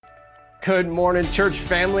Good morning, church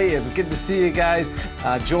family. It's good to see you guys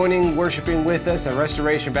joining, worshiping with us at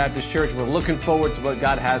Restoration Baptist Church. We're looking forward to what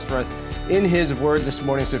God has for us in His Word this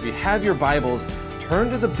morning. So if you have your Bibles,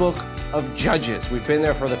 turn to the book of Judges. We've been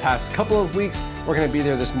there for the past couple of weeks. We're going to be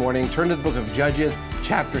there this morning. Turn to the book of Judges,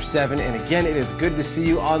 chapter 7. And again, it is good to see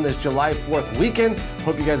you on this July 4th weekend.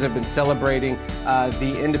 Hope you guys have been celebrating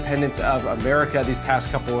the independence of America these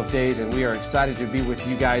past couple of days, and we are excited to be with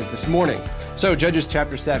you guys this morning. So Judges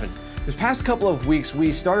chapter 7. This past couple of weeks,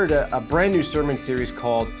 we started a brand new sermon series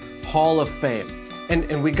called Hall of Fame.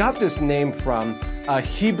 And we got this name from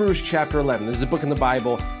Hebrews chapter 11. This is a book in the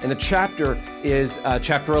Bible, and the chapter is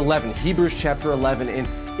chapter 11, Hebrews chapter 11. And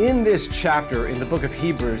in this chapter, in the book of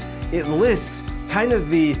Hebrews, it lists kind of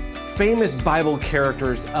the famous Bible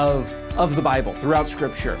characters of the Bible throughout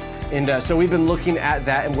Scripture. And so we've been looking at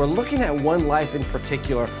that, and we're looking at one life in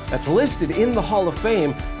particular that's listed in the Hall of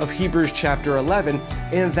Fame of Hebrews chapter 11,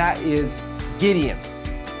 and that is Gideon.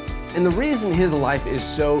 And the reason his life is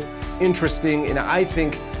so interesting and I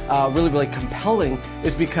think really compelling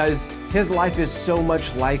is because his life is so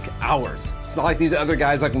much like ours. It's not like these other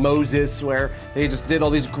guys like Moses where they just did all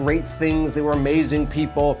these great things. They were amazing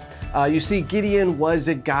people. You see, Gideon was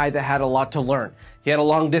a guy that had a lot to learn. He had a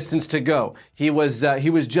long distance to go. He was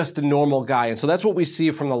just a normal guy. And so that's what we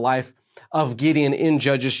see from the life of Gideon in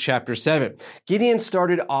Judges chapter 7. Gideon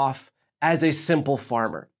started off as a simple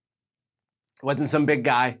farmer. Wasn't some big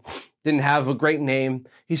guy, didn't have a great name.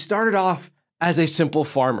 He started off as a simple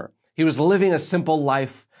farmer. He was living a simple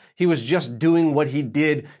life. He was just doing what he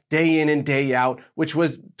did day in and day out, which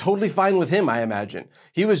was totally fine with him, I imagine.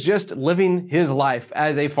 He was just living his life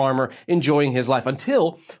as a farmer, enjoying his life,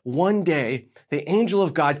 until one day the angel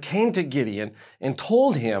of God came to Gideon and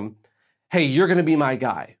told him, hey, you're going to be my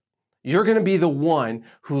guy. You're going to be the one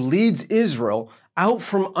who leads Israel out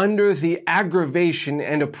from under the aggravation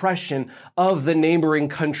and oppression of the neighboring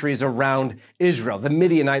countries around Israel, the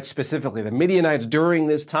Midianites specifically. The Midianites during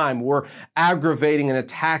this time were aggravating and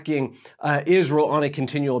attacking Israel on a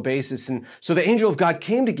continual basis. And so the angel of God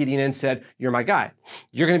came to Gideon and said, you're my guy.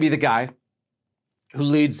 You're going to be the guy who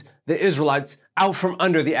leads the Israelites out from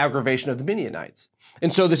under the aggravation of the Midianites.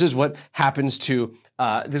 And so this is what happens to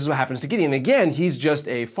Gideon. Again, he's just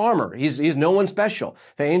a farmer. He's no one special.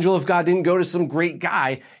 The angel of God didn't go to some great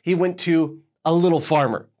guy. He went to a little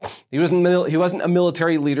farmer. He wasn't a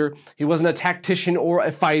military leader. He wasn't a tactician or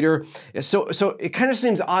a fighter. So it kind of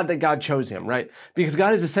seems odd that God chose him, right? Because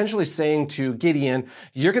God is essentially saying to Gideon,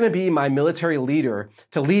 you're going to be my military leader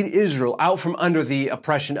to lead Israel out from under the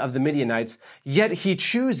oppression of the Midianites. Yet he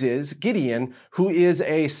chooses Gideon, who is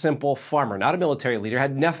a simple farmer, not a military leader,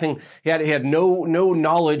 had nothing. He had no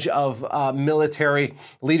knowledge of military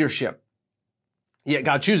leadership. Yet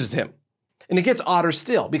God chooses him. And it gets odder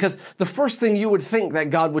still, because the first thing you would think that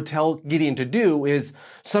God would tell Gideon to do is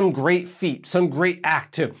some great feat, some great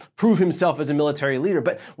act to prove himself as a military leader.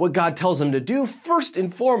 But what God tells him to do, first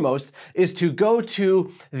and foremost, is to go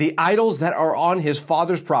to the idols that are on his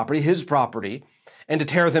father's property, his property, and to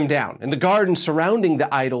tear them down. And the garden surrounding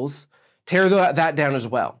the idols, tear that down as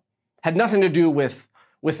well. Had nothing to do with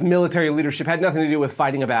military leadership, had nothing to do with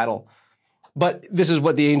fighting a battle. But this is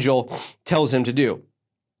what the angel tells him to do.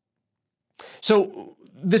 So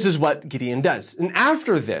this is what Gideon does. And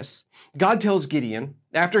after this, God tells Gideon,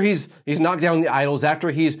 after he's knocked down the idols, after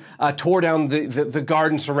he's tore down the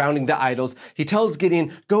garden surrounding the idols, he tells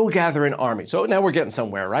Gideon, go gather an army. So now we're getting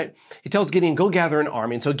somewhere, right? He tells Gideon, go gather an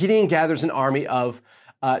army. And so Gideon gathers an army of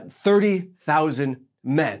 30,000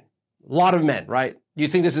 men. A lot of men, right? You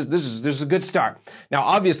think this is a good start. Now,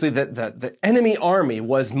 obviously, the enemy army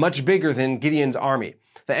was much bigger than Gideon's army.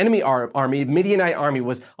 The enemy army, Midianite army,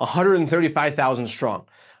 was 135,000 strong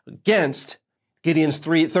against Gideon's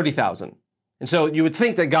 30,000. And so you would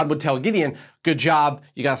think that God would tell Gideon, good job,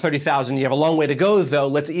 you got 30,000, you have a long way to go though,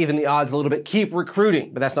 let's even the odds a little bit, keep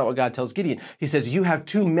recruiting. But that's not what God tells Gideon. He says, you have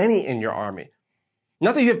too many in your army.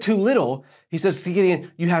 Not that you have too little, he says to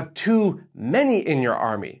Gideon, you have too many in your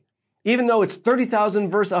army. Even though it's 30,000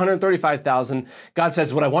 versus 135,000, God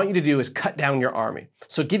says, what I want you to do is cut down your army.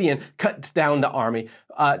 So Gideon cuts down the army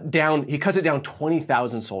he cuts it down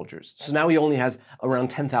 20,000 soldiers. So now he only has around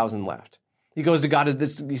 10,000 left. He goes to God,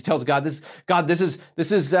 he tells God, this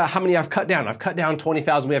is how many I've cut down. I've cut down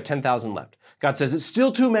 20,000, we have 10,000 left. God says, it's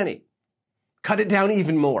still too many. Cut it down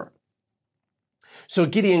even more. So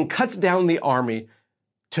Gideon cuts down the army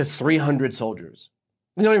to 300 soldiers.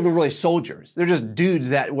 They're not even really soldiers. They're just dudes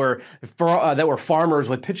that were farmers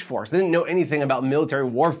with pitchforks. They didn't know anything about military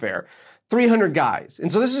warfare. 300 guys. And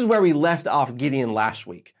so this is where we left off Gideon last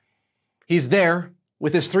week. He's there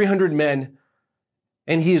with his 300 men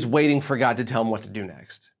and he is waiting for God to tell him what to do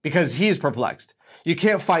next because he's perplexed. You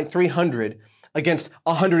can't fight 300 against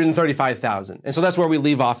 135,000. And so that's where we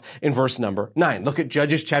leave off in verse number 9. Look at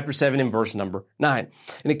Judges chapter 7 in verse number 9.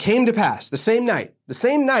 And it came to pass the same night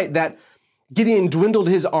that Gideon dwindled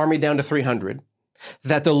his army down to 300,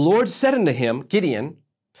 that the Lord said unto him, Gideon,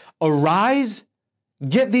 arise,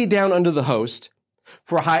 get thee down unto the host,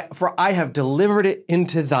 for I have delivered it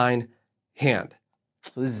into thine hand.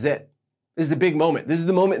 So this is it. This is the big moment. This is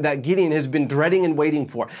the moment that Gideon has been dreading and waiting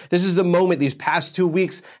for. This is the moment these past 2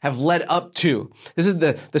 weeks have led up to. This is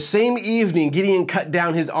the same evening Gideon cut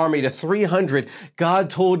down his army to 300. God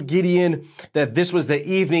told Gideon that this was the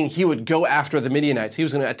evening he would go after the Midianites. He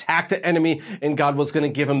was going to attack the enemy and God was going to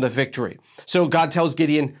give him the victory. So God tells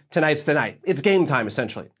Gideon, tonight's the night. It's game time,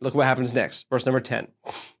 essentially. Look what happens next. Verse number 10.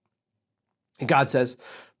 And God says,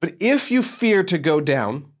 but if you fear to go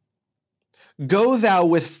down, go thou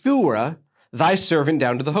with Phurah, thy servant,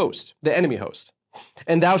 down to the host, the enemy host,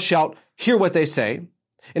 and thou shalt hear what they say,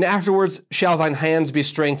 and afterwards shall thine hands be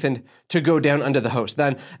strengthened to go down unto the host.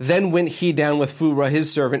 Then went he down with Phurah,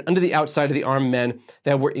 his servant, unto the outside of the armed men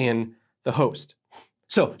that were in the host.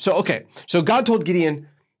 So God told Gideon,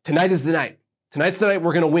 tonight is the night. Tonight's the night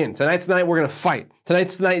we're going to win. Tonight's the night we're going to fight.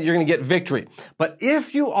 Tonight's the night you're going to get victory. But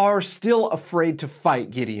if you are still afraid to fight,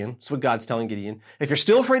 Gideon, that's what God's telling Gideon, if you're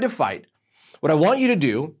still afraid to fight, what I want you to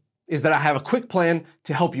do is that I have a quick plan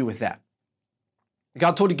to help you with that.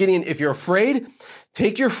 God told Gideon, if you're afraid,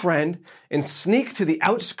 take your friend and sneak to the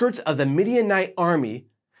outskirts of the Midianite army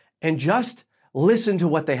and just listen to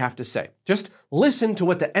what they have to say. Just listen to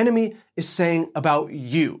what the enemy is saying about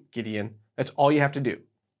you, Gideon. That's all you have to do.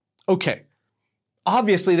 Okay.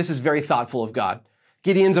 Obviously, this is very thoughtful of God.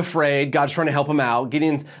 Gideon's afraid. God's trying to help him out.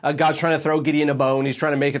 God's trying to throw Gideon a bone. He's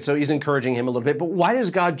trying to make it so he's encouraging him a little bit. But why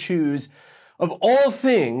does God choose, of all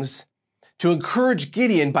things, to encourage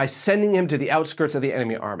Gideon by sending him to the outskirts of the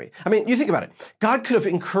enemy army? I mean, you think about it. God could have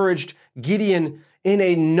encouraged Gideon in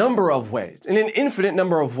a number of ways, in an infinite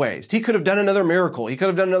number of ways. He could have done another miracle. He could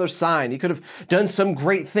have done another sign. He could have done some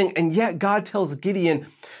great thing. And yet God tells Gideon,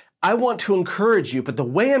 I want to encourage you, but the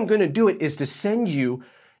way I'm going to do it is to send you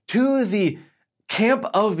to the camp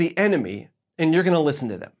of the enemy, and you're going to listen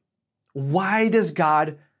to them. Why does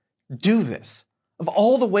God do this? Of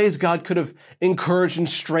all the ways God could have encouraged and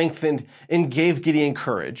strengthened and gave Gideon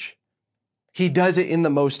courage, he does it in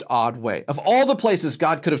the most odd way. Of all the places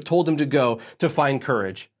God could have told him to go to find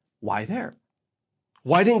courage, why there?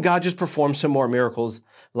 Why didn't God just perform some more miracles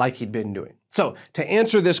like he'd been doing? So to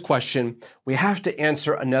answer this question, we have to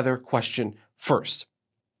answer another question first.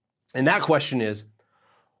 And that question is,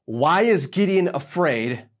 why is Gideon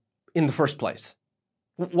afraid in the first place?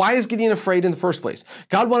 Why is Gideon afraid in the first place?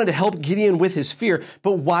 God wanted to help Gideon with his fear,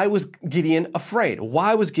 but why was Gideon afraid?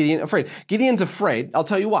 Why was Gideon afraid? Gideon's afraid, I'll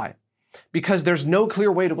tell you why. Because there's no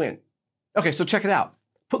clear way to win. Okay, so check it out.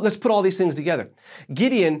 Let's put all these things together.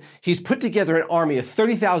 Gideon, he's put together an army of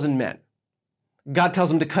 30,000 men. God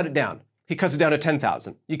tells him to cut it down. He cuts it down to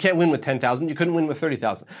 10,000. You can't win with 10,000. You couldn't win with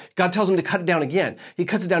 30,000. God tells him to cut it down again. He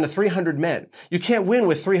cuts it down to 300 men. You can't win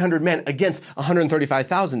with 300 men against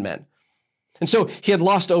 135,000 men. And so he had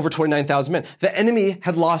lost over 29,000 men. The enemy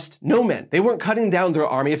had lost no men. They weren't cutting down their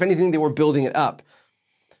army. If anything, they were building it up.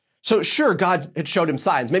 So sure, God had showed him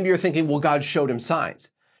signs. Maybe you're thinking, well, God showed him signs.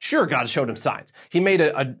 Sure, God showed him signs. He made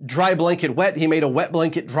a dry blanket wet. He made a wet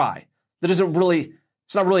blanket dry. It's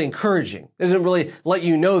not really encouraging. It doesn't really let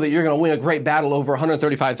you know that you're going to win a great battle over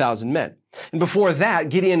 135,000 men. And before that,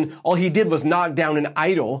 Gideon, all he did was knock down an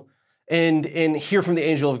idol and hear from the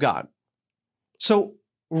angel of God. So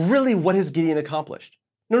really, what has Gideon accomplished?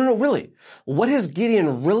 No, really. What has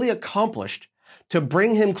Gideon really accomplished to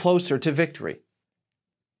bring him closer to victory?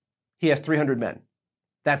 He has 300 men.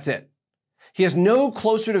 That's it. He is no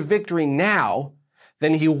closer to victory now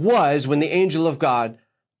than he was when the angel of God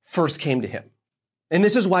first came to him. And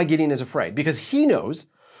this is why Gideon is afraid, because he knows,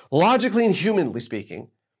 logically and humanly speaking,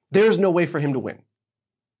 there's no way for him to win.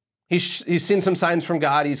 He's seen some signs from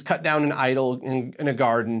God. He's cut down an idol in a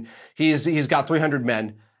garden. He's got 300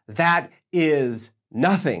 men. That is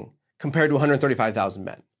nothing compared to 135,000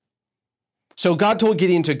 men. So God told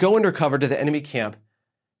Gideon to go undercover to the enemy camp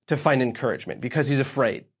to find encouragement because he's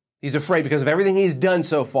afraid. He's afraid because of everything he's done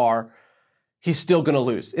so far, he's still going to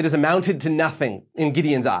lose. It has amounted to nothing in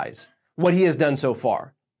Gideon's eyes, what he has done so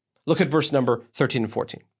far. Look at verse number 13 and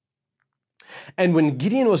 14. And when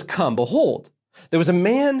Gideon was come, behold, there was a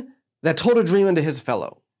man that told a dream unto his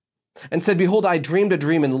fellow, and said, behold, I dreamed a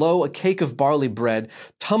dream, and lo, a cake of barley bread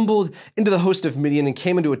tumbled into the host of Midian, and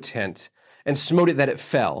came into a tent, and smote it that it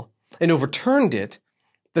fell, and overturned it,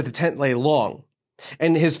 that the tent lay long.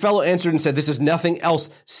 And his fellow answered and said, this is nothing else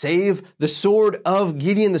save the sword of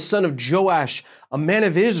Gideon, the son of Joash, a man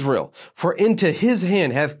of Israel. For into his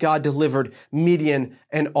hand hath God delivered Midian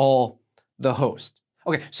and all the host.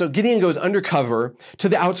 Okay, so Gideon goes undercover to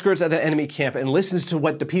the outskirts of the enemy camp and listens to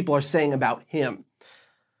what the people are saying about him.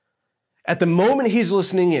 At the moment he's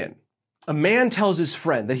listening in, a man tells his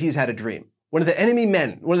friend that he's had a dream. One of the enemy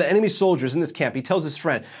men, one of the enemy soldiers in this camp, he tells his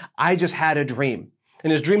friend, I just had a dream.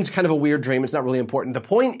 And his dream's kind of a weird dream. It's not really important. The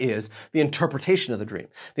point is the interpretation of the dream.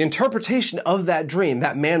 The interpretation of that dream,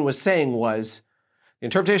 that man was saying was, the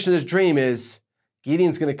interpretation of this dream is,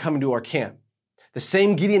 Gideon's going to come into our camp. The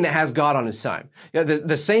same Gideon that has God on his side.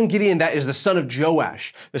 The same Gideon that is the son of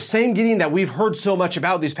Joash. The same Gideon that we've heard so much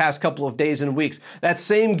about these past couple of days and weeks. That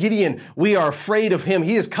same Gideon, we are afraid of him.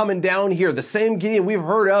 He is coming down here. The same Gideon we've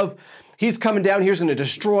heard of, he's coming down here. He's going to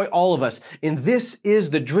destroy all of us. And this is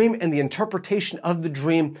the dream and the interpretation of the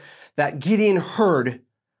dream that Gideon heard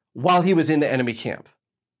while he was in the enemy camp.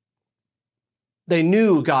 They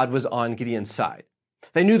knew God was on Gideon's side.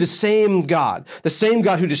 They knew the same God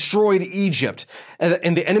who destroyed Egypt,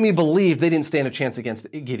 and the enemy believed they didn't stand a chance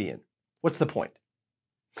against Gideon. What's the point?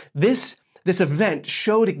 This event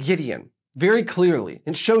showed Gideon very clearly,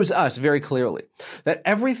 and shows us very clearly, that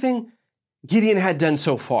everything Gideon had done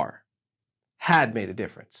so far had made a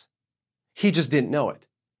difference. He just didn't know it.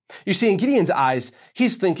 You see, in Gideon's eyes,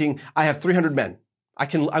 he's thinking, I have 300 men. I'm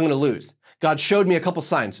going to lose. God showed me a couple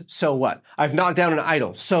signs. So what? I've knocked down an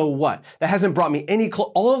idol. So what? That hasn't brought me any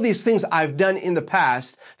all of these things I've done in the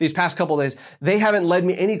past, these past couple of days, they haven't led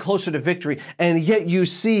me any closer to victory. And yet you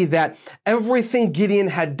see that everything Gideon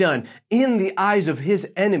had done in the eyes of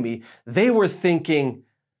his enemy, they were thinking,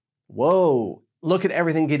 whoa, look at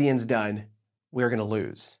everything Gideon's done. We're going to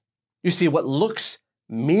lose. You see, what looks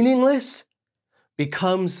meaningless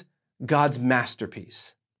becomes God's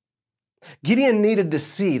masterpiece. Gideon needed to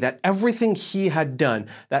see that everything he had done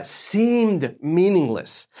that seemed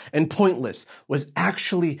meaningless and pointless was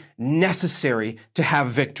actually necessary to have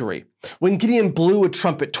victory. When Gideon blew a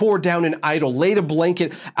trumpet, tore down an idol, laid a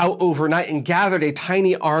blanket out overnight, and gathered a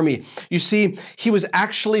tiny army, you see, he was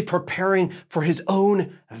actually preparing for his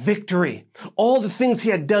own victory. All the things he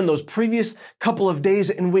had done those previous couple of days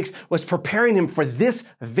and weeks was preparing him for this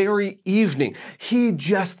very evening. He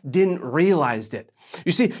just didn't realize it.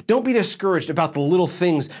 You see, don't be discouraged about the little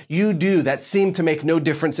things you do that seem to make no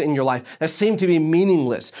difference in your life, that seem to be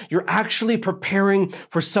meaningless. You're actually preparing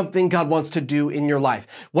for something God wants to do in your life.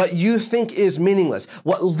 What you think is meaningless,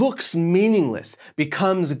 what looks meaningless,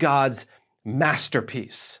 becomes God's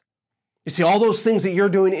masterpiece. You see, all those things that you're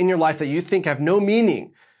doing in your life that you think have no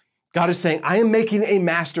meaning, God is saying, I am making a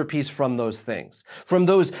masterpiece from those things, from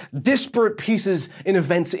those disparate pieces and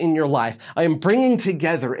events in your life. I am bringing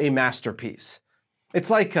together a masterpiece. It's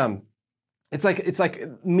like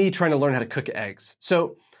me trying to learn how to cook eggs.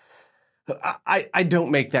 So I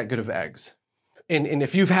don't make that good of eggs. And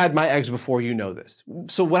if you've had my eggs before, you know this.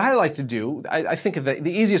 So what I like to do, I think of the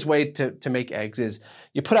easiest way to make eggs is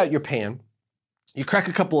you put out your pan, you crack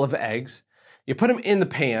a couple of eggs, you put them in the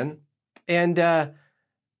pan, and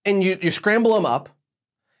you scramble them up,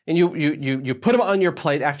 and you put them on your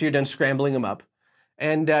plate after you're done scrambling them up,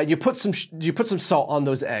 and you put some salt on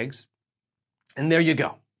those eggs. And there you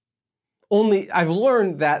go. Only I've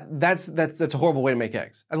learned that's a horrible way to make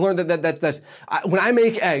eggs. I've learned when I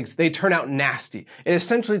make eggs, they turn out nasty. It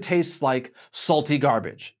essentially tastes like salty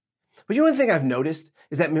garbage. But you know one thing I've noticed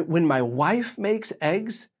is that when my wife makes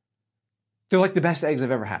eggs, they're like the best eggs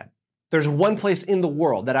I've ever had. There's one place in the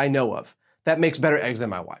world that I know of that makes better eggs than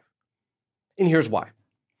my wife. And here's why.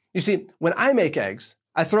 You see, when I make eggs,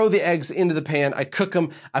 I throw the eggs into the pan, I cook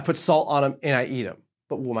them, I put salt on them, and I eat them.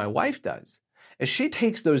 But what my wife does is she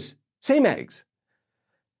takes those same eggs,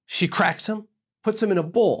 she cracks them, puts them in a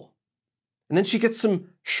bowl, and then she gets some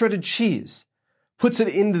shredded cheese, puts it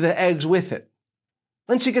into the eggs with it.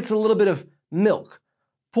 Then she gets a little bit of milk,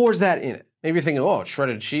 pours that in it. Maybe you're thinking, oh,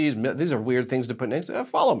 shredded cheese, milk, these are weird things to put in eggs.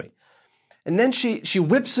 Follow me. And then she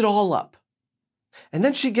whips it all up. And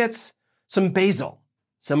then she gets some basil,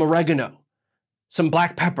 some oregano, some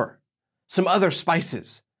black pepper, some other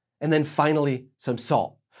spices, and then finally some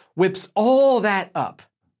salt. Whips all that up,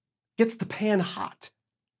 gets the pan hot,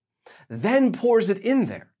 then pours it in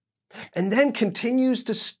there, and then continues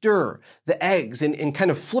to stir the eggs and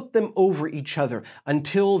kind of flip them over each other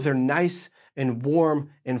until they're nice and warm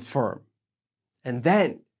and firm. And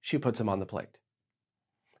then she puts them on the plate.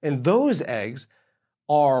 And those eggs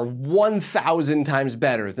are 1,000 times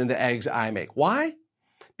better than the eggs I make. Why?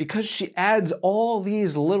 Because she adds all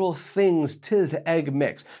these little things to the egg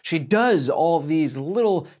mix. She does all these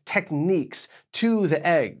little techniques to the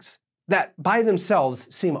eggs that by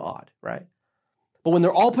themselves seem odd, right? But when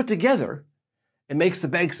they're all put together, it makes the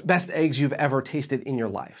best eggs you've ever tasted in your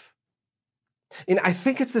life. And I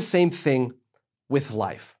think it's the same thing with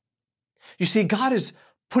life. You see, God is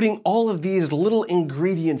putting all of these little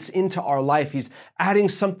ingredients into our life. He's adding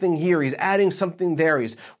something here. He's adding something there.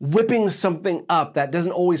 He's whipping something up that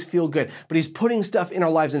doesn't always feel good, but he's putting stuff in our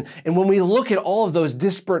lives. And when we look at all of those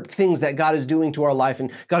disparate things that God is doing to our life and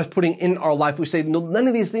God is putting in our life, we say, no, none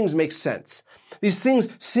of these things make sense. These things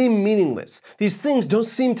seem meaningless. These things don't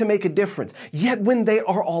seem to make a difference. Yet when they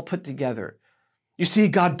are all put together, you see,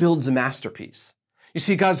 God builds a masterpiece. You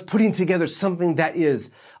see, God's putting together something that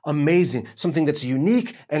is amazing, something that's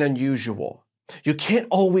unique and unusual. You can't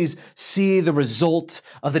always see the result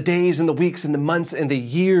of the days and the weeks and the months and the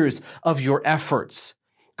years of your efforts.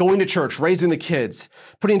 Going to church, raising the kids,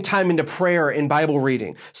 putting time into prayer and Bible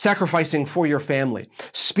reading, sacrificing for your family,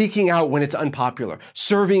 speaking out when it's unpopular,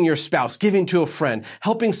 serving your spouse, giving to a friend,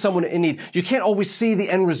 helping someone in need. You can't always see the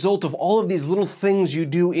end result of all of these little things you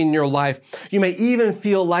do in your life. You may even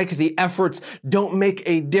feel like the efforts don't make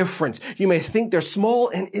a difference. You may think they're small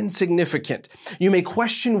and insignificant. You may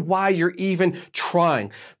question why you're even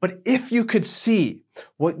trying. But if you could see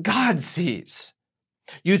what God sees,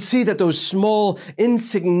 you'd see that those small,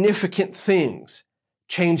 insignificant things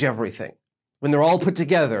change everything. When they're all put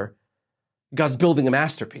together, God's building a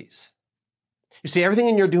masterpiece. You see,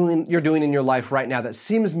 everything you're doing in your life right now that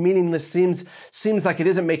seems meaningless, seems like it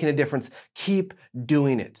isn't making a difference, keep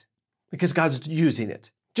doing it because God's using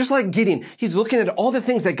it. Just like Gideon, he's looking at all the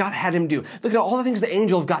things that God had him do. Look at all the things the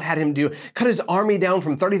angel of God had him do. Cut his army down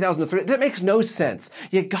from 30,000 to 30. That makes no sense.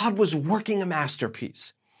 Yet God was working a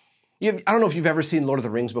masterpiece. I don't know if you've ever seen Lord of the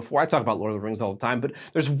Rings before. I talk about Lord of the Rings all the time, but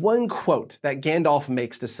there's one quote that Gandalf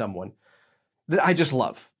makes to someone that I just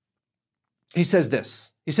love. He says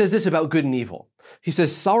this. He says this about good and evil. He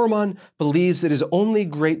says, Saruman believes it is only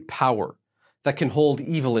great power that can hold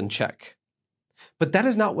evil in check. But that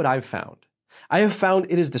is not what I've found. I have found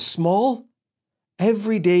it is the small,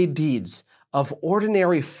 everyday deeds of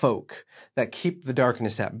ordinary folk that keep the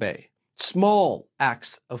darkness at bay. Small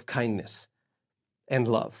acts of kindness and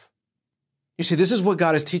love. You see, this is what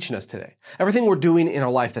God is teaching us today. Everything we're doing in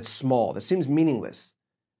our life that's small, that seems meaningless,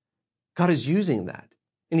 God is using that,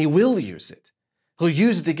 and he will use it. He'll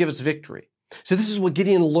use it to give us victory. So this is what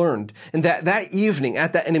Gideon learned. And that evening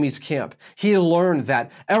at that enemy's camp, he learned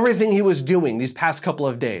that everything he was doing these past couple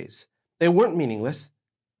of days, they weren't meaningless.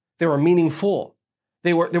 They were meaningful.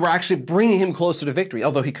 They were actually bringing him closer to victory,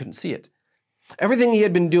 although he couldn't see it. Everything he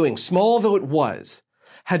had been doing, small though it was,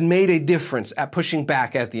 had made a difference at pushing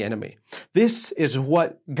back at the enemy. This is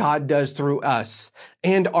what God does through us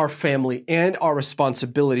and our family and our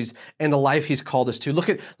responsibilities and the life he's called us to. Look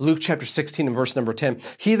at Luke chapter 16 and verse number 10.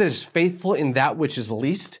 He that is faithful in that which is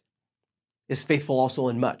least is faithful also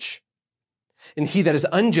in much. And he that is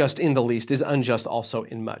unjust in the least is unjust also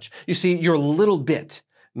in much. You see, your little bit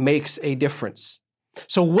makes a difference.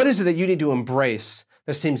 So what is it that you need to embrace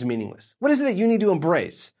that seems meaningless? What is it that you need to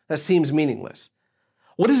embrace that seems meaningless?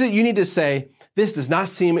 What is it you need to say, this does not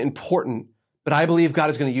seem important, but I believe God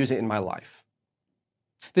is going to use it in my life?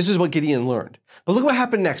 This is what Gideon learned. But look what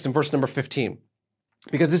happened next in verse number 15,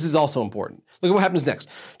 because this is also important. Look at what happens next.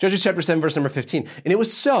 Judges chapter 7, verse number 15. And it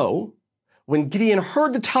was so, when Gideon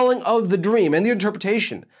heard the telling of the dream and the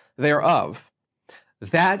interpretation thereof,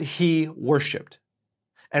 that he worshiped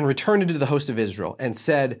and returned into the host of Israel and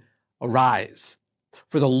said, Arise,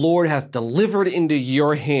 for the Lord hath delivered into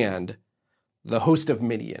your hand the host of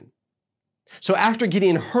Midian. So after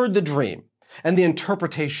Gideon heard the dream and the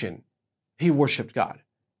interpretation, he worshiped God.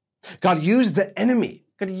 God used the enemy.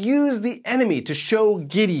 God used the enemy to show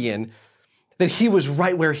Gideon that he was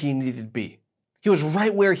right where he needed to be. He was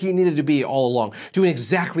right where he needed to be all along, doing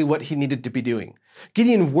exactly what he needed to be doing.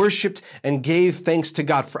 Gideon worshiped and gave thanks to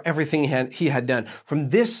God for everything he had done. From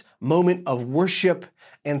this moment of worship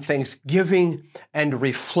and thanksgiving and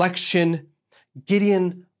reflection,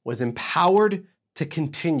 Gideon was empowered to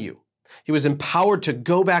continue. He was empowered to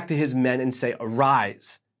go back to his men and say,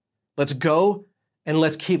 Arise, let's go and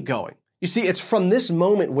let's keep going. You see, it's from this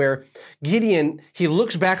moment where Gideon, he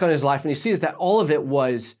looks back on his life and he sees that all of it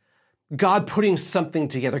was God putting something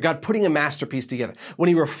together, God putting a masterpiece together. When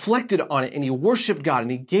he reflected on it and he worshiped God and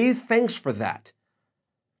he gave thanks for that,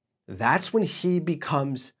 that's when he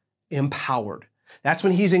becomes empowered. That's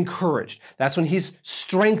when he's encouraged. That's when he's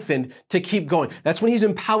strengthened to keep going. That's when he's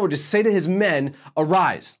empowered to say to his men,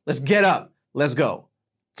 Arise, let's get up, let's go.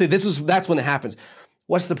 See, that's when it happens.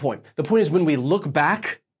 What's the point? The point is when we look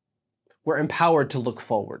back, we're empowered to look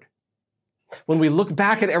forward. When we look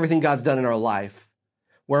back at everything God's done in our life,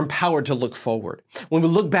 we're empowered to look forward. When we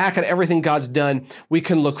look back at everything God's done, we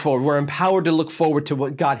can look forward. We're empowered to look forward to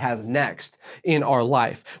what God has next in our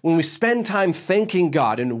life. When we spend time thanking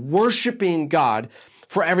God and worshiping God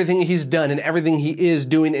for everything he's done and everything he is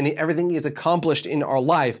doing and everything he has accomplished in our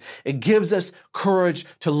life, it gives us courage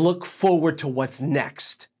to look forward to what's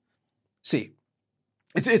next. See,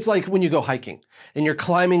 it's like when you go hiking and you're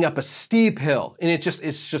climbing up a steep hill and it's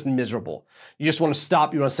just miserable. You just want to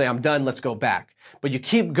stop. You want to say, I'm done. Let's go back. But you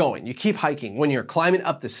keep going. You keep hiking when you're climbing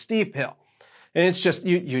up the steep hill. And it's just,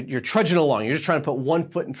 you're trudging along. You're just trying to put one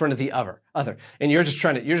foot in front of the other. And you're just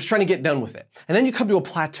trying to get done with it. And then you come to a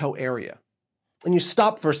plateau area and you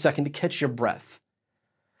stop for a second to catch your breath.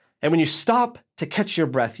 And when you stop to catch your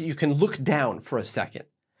breath, you can look down for a second.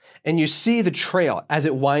 And you see the trail as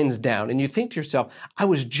it winds down, and you think to yourself, I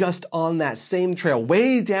was just on that same trail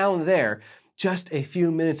way down there just a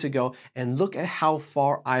few minutes ago, and look at how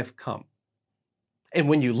far I've come. And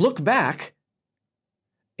when you look back,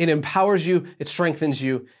 it empowers you, it strengthens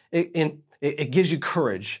you, it gives you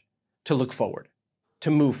courage to look forward,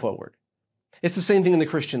 to move forward. It's the same thing in the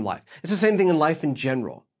Christian life. It's the same thing in life in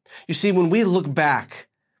general. You see, when we look back,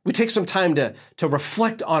 we take some time to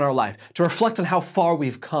reflect on our life, to reflect on how far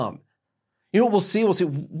we've come. You know what we'll see? We'll see,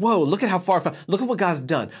 whoa, look at how far I've come. Look at what God's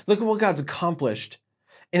done. Look at what God's accomplished.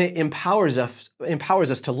 And it empowers us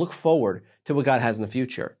to look forward to what God has in the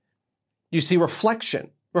future. You see, reflection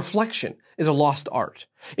is a lost art.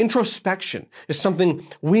 Introspection is something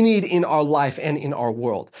we need in our life and in our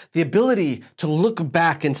world. The ability to look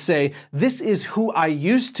back and say, this is who I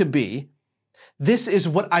used to be. This is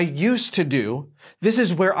what I used to do. This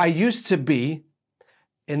is where I used to be.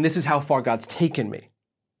 And this is how far God's taken me.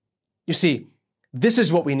 You see, this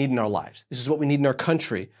is what we need in our lives. This is what we need in our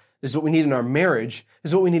country. This is what we need in our marriage. This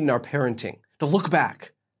is what we need in our parenting. To look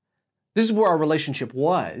back. This is where our relationship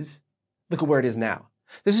was. Look at where it is now.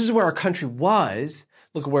 This is where our country was.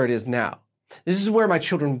 Look at where it is now. This is where my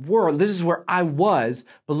children were. This is where I was,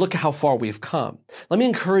 but look at how far we've come. Let me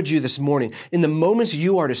encourage you this morning. In the moments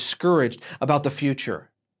you are discouraged about the future,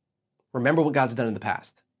 remember what God's done in the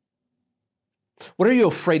past. What are you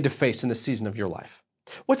afraid to face in this season of your life?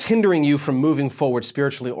 What's hindering you from moving forward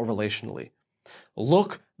spiritually or relationally?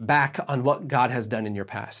 Look back on what God has done in your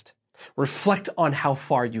past. Reflect on how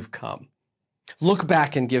far you've come. Look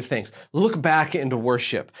back and give thanks. Look back into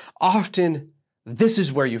worship. Often, this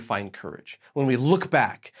is where you find courage. When we look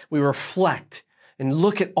back, we reflect and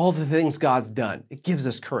look at all the things God's done. It gives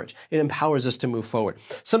us courage. It empowers us to move forward.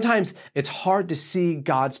 Sometimes it's hard to see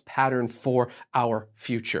God's pattern for our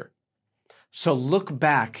future. So look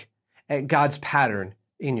back at God's pattern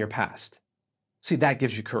in your past. See, that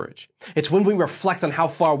gives you courage. It's when we reflect on how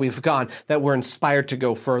far we've gone that we're inspired to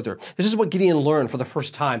go further. This is what Gideon learned for the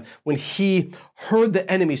first time when he heard the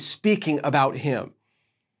enemy speaking about him.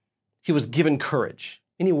 He was given courage,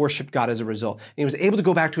 and he worshiped God as a result. And he was able to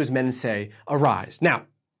go back to his men and say, arise. Now,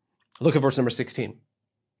 look at verse number 16.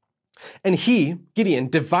 And he, Gideon,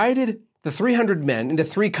 divided the 300 men into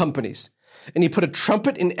 3 companies, and he put a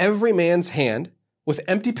trumpet in every man's hand with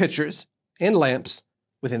empty pitchers and lamps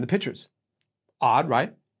within the pitchers. Odd,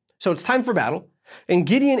 right? So it's time for battle. And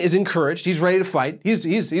Gideon is encouraged. He's ready to fight. He's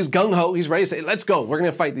gung-ho. He's ready to say, let's go. We're going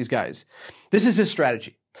to fight these guys. This is his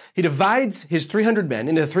strategy. He divides his 300 men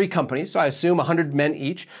into 3 companies. So I assume 100 men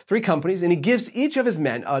each, 3 companies. And he gives each of his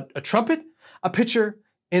men a trumpet, a pitcher,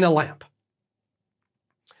 and a lamp.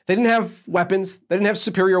 They didn't have weapons. They didn't have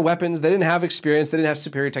superior weapons. They didn't have experience. They didn't have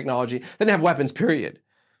superior technology. They didn't have weapons, period.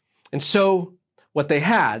 And so what they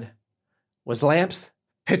had was lamps,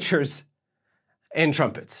 pitchers, and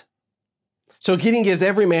trumpets. So Gideon gives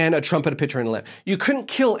every man a trumpet, a pitcher, and a lamp. You couldn't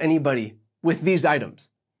kill anybody with these items.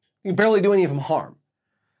 You can barely do any of them harm.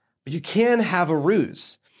 But you can have a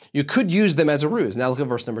ruse. You could use them as a ruse. Now look at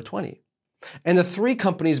verse number 20. And the 3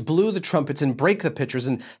 companies blew the trumpets and brake the pitchers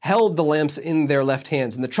and held the lamps in their left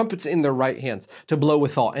hands and the trumpets in their right hands to blow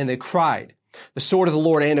withal. And they cried, the sword of the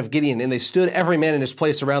Lord and of Gideon. And they stood every man in his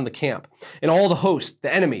place around the camp. And all the host,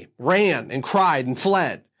 the enemy, ran and cried and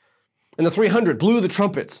fled. And the 300 blew the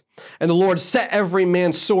trumpets, and the Lord set every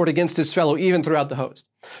man's sword against his fellow, even throughout the host.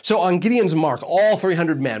 So on Gideon's mark, all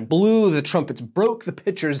 300 men blew the trumpets, broke the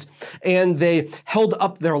pitchers, and they held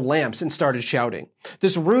up their lamps and started shouting.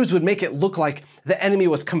 This ruse would make it look like the enemy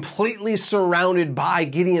was completely surrounded by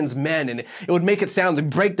Gideon's men, and it would make it sound, to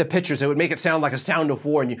break the pitchers, it would make it sound like a sound of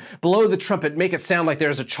war, and you blow the trumpet, make it sound like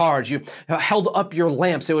there's a charge. You held up your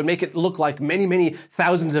lamps, it would make it look like many, many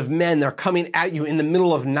thousands of men are coming at you in the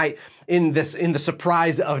middle of night in the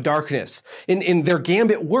surprise of darkness. In their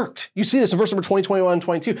gambit worked. You see this in verse number 20, 21, and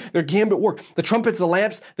 22. Their gambit worked. The trumpets, the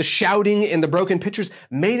lamps, the shouting, and the broken pitchers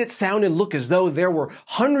made it sound and look as though there were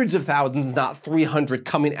hundreds of thousands, not 300,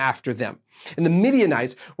 coming after them. And the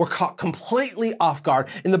Midianites were caught completely off guard.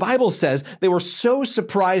 And the Bible says they were so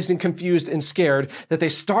surprised and confused and scared that they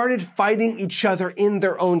started fighting each other in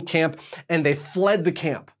their own camp, and they fled the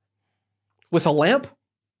camp with a lamp,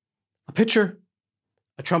 a pitcher,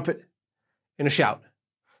 a trumpet, and a shout.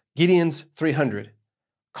 Gideon's 300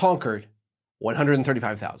 conquered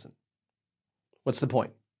 135,000. What's the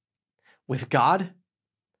point? With God,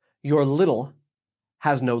 your little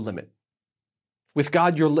has no limit. With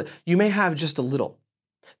God, you may have just a little,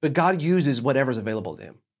 but God uses whatever's available to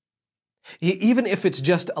him. Even if it's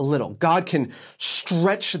just a little, God can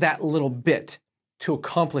stretch that little bit to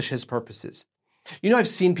accomplish his purposes. You know, I've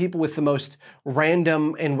seen people with the most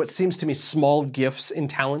random and what seems to me small gifts and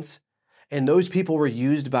talents, and those people were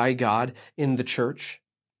used by God in the church.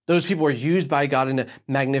 Those people were used by God in a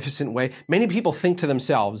magnificent way. Many people think to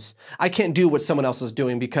themselves, I can't do what someone else is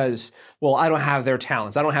doing because, well, I don't have their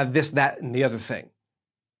talents. I don't have this, that, and the other thing.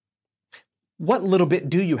 What little bit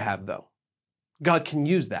do you have, though? God can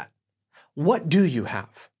use that. What do you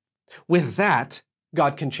have? With that,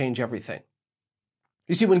 God can change everything.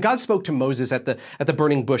 You see, when God spoke to Moses at the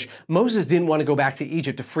burning bush, Moses didn't want to go back to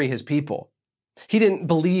Egypt to free his people. He didn't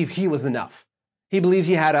believe he was enough. He believed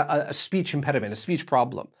he had a speech impediment, a speech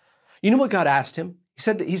problem. You know what God asked him?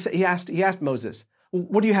 He asked Moses,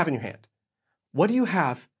 what do you have in your hand? What do you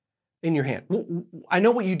have in your hand? I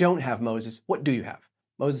know what you don't have, Moses. What do you have?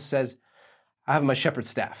 Moses says, I have my shepherd's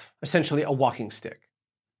staff, essentially a walking stick.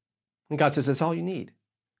 And God says, that's all you need.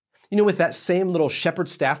 You know, with that same little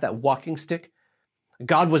shepherd's staff, that walking stick,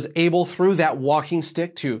 God was able through that walking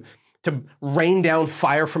stick to rain down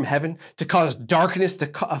fire from heaven, to cause darkness to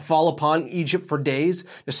fall upon Egypt for days,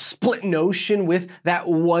 to split an ocean with that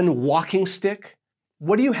one walking stick.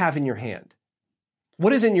 What do you have in your hand?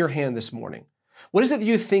 What is in your hand this morning? What is it that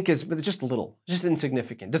you think is just little, just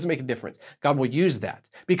insignificant, doesn't make a difference? God will use that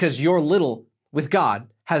because your little with God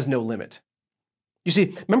has no limit. You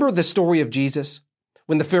see, remember the story of Jesus?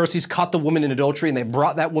 When the Pharisees caught the woman in adultery and they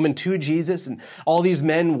brought that woman to Jesus, and all these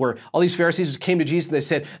Pharisees came to Jesus and they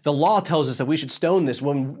said, the law tells us that we should stone this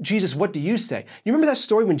woman. Jesus, what do you say? You remember that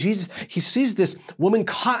story when Jesus, he sees this woman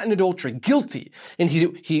caught in adultery, guilty, and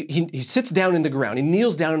he sits down in the ground, he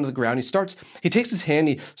kneels down into the ground, he takes his hand,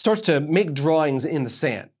 he starts to make drawings in the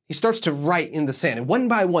sand. He starts to write in the sand. And one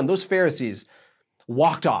by one, those Pharisees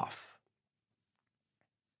walked off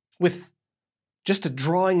with just a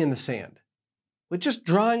drawing in the sand. With just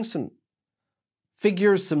drawing some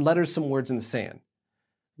figures, some letters, some words in the sand,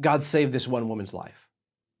 God saved this one woman's life.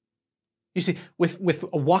 You see, with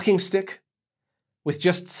a walking stick, with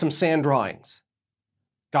just some sand drawings,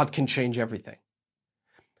 God can change everything.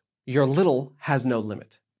 Your little has no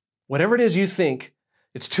limit. Whatever it is you think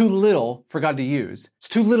it's too little for God to use, it's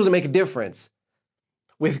too little to make a difference,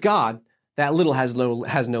 with God, that little has no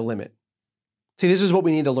limit. See, this is what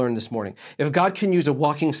we need to learn this morning. If God can use a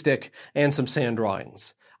walking stick and some sand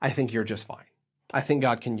drawings, I think you're just fine. I think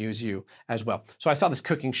God can use you as well. So I saw this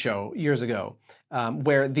cooking show years ago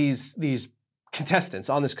where these contestants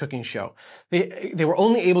on this cooking show, they were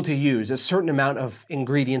only able to use a certain amount of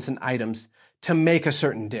ingredients and items to make a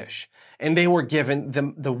certain dish. And they were given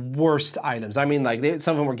the worst items. I mean,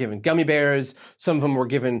 some of them were given gummy bears, some of them were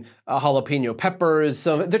given jalapeno peppers,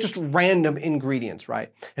 they're just random ingredients,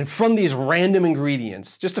 right? And from these random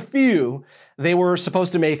ingredients, just a few, they were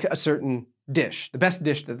supposed to make a certain dish, the best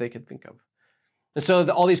dish that they could think of. And so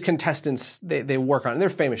all these contestants, they work on, and they're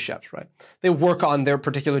famous chefs, right? They work on their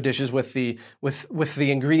particular dishes with the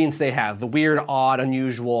ingredients they have, the weird, odd,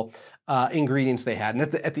 unusual ingredients they had.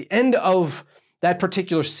 And at the end of that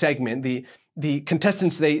particular segment, the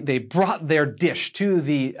contestants they brought their dish to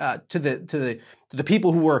the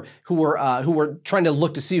people who were trying to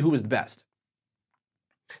look to see who was the best,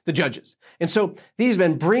 the judges. And so these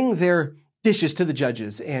men bring their dishes to the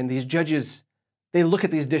judges, and these judges, they look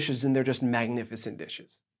at these dishes and they're just magnificent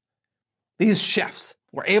dishes. These chefs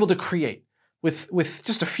were able to create with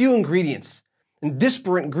just a few ingredients and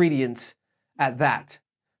disparate ingredients at that.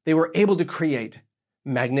 They were able to create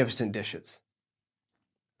magnificent dishes.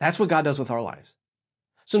 That's what God does with our lives.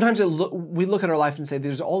 Sometimes we look at our life and say,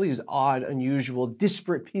 there's all these odd, unusual,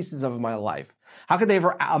 disparate pieces of my life. How could they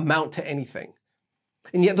ever amount to anything?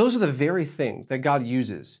 And yet those are the very things that God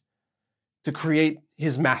uses to create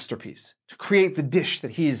his masterpiece, to create the dish that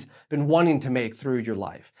he's been wanting to make through your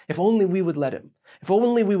life. If only we would let him. If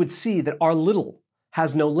only we would see that our little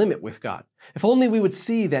has no limit with God. If only we would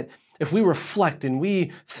see that If we reflect and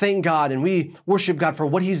we thank God and we worship God for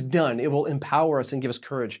what He's done, it will empower us and give us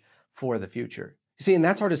courage for the future. You see, and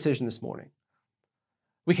that's our decision this morning.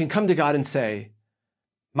 We can come to God and say,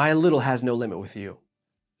 my little has no limit with you.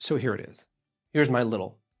 So here it is. Here's my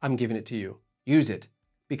little. I'm giving it to you. Use it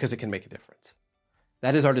because it can make a difference.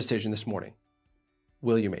 That is our decision this morning.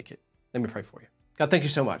 Will you make it? Let me pray for you. God, thank you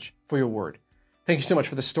so much for your word. Thank you so much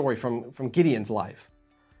for the story from Gideon's life.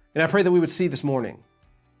 And I pray that we would see this morning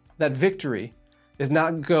that victory does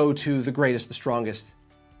not go to the greatest, the strongest,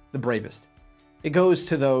 the bravest. It goes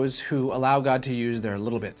to those who allow God to use their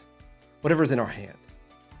little bit, whatever's in our hand.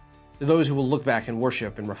 To those who will look back and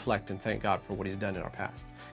worship and reflect and thank God for what He's done in our past.